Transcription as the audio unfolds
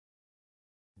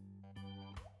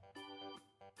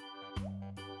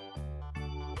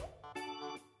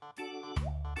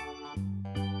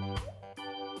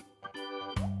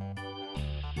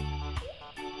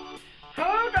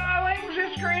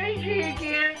Granny G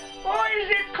again. Boy, is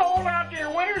it cold out there.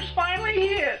 Winter's finally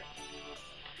hit.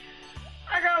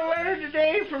 I got a letter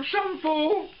today from some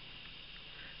fool.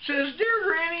 Says, Dear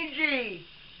Granny G,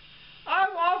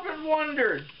 I've often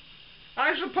wondered.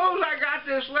 I suppose I got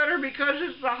this letter because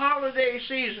it's the holiday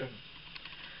season.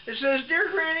 It says, Dear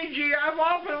Granny G, I've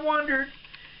often wondered,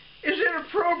 is it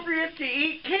appropriate to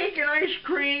eat cake and ice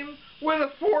cream with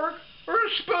a fork or a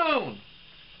spoon?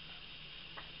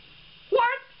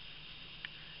 What?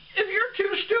 If you're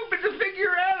too stupid to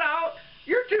figure that out,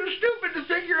 you're too stupid to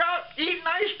figure out eating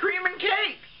ice cream and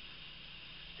cake.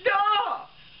 Duh!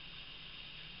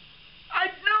 I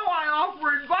know I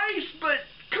offer advice, but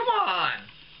come on.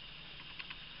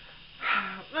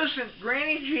 Listen,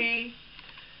 Granny G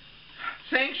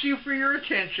thanks you for your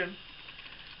attention,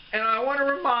 and I want to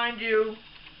remind you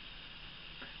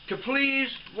to please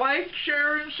like,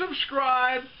 share, and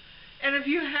subscribe. And if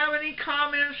you have any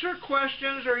comments or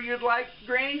questions, or you'd like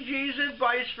Granny G's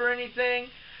advice for anything,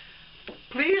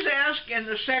 please ask in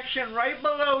the section right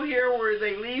below here where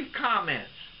they leave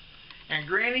comments. And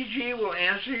Granny G will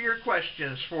answer your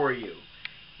questions for you,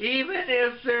 even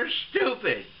if they're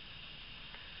stupid.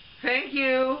 Thank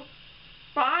you.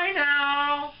 Bye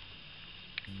now.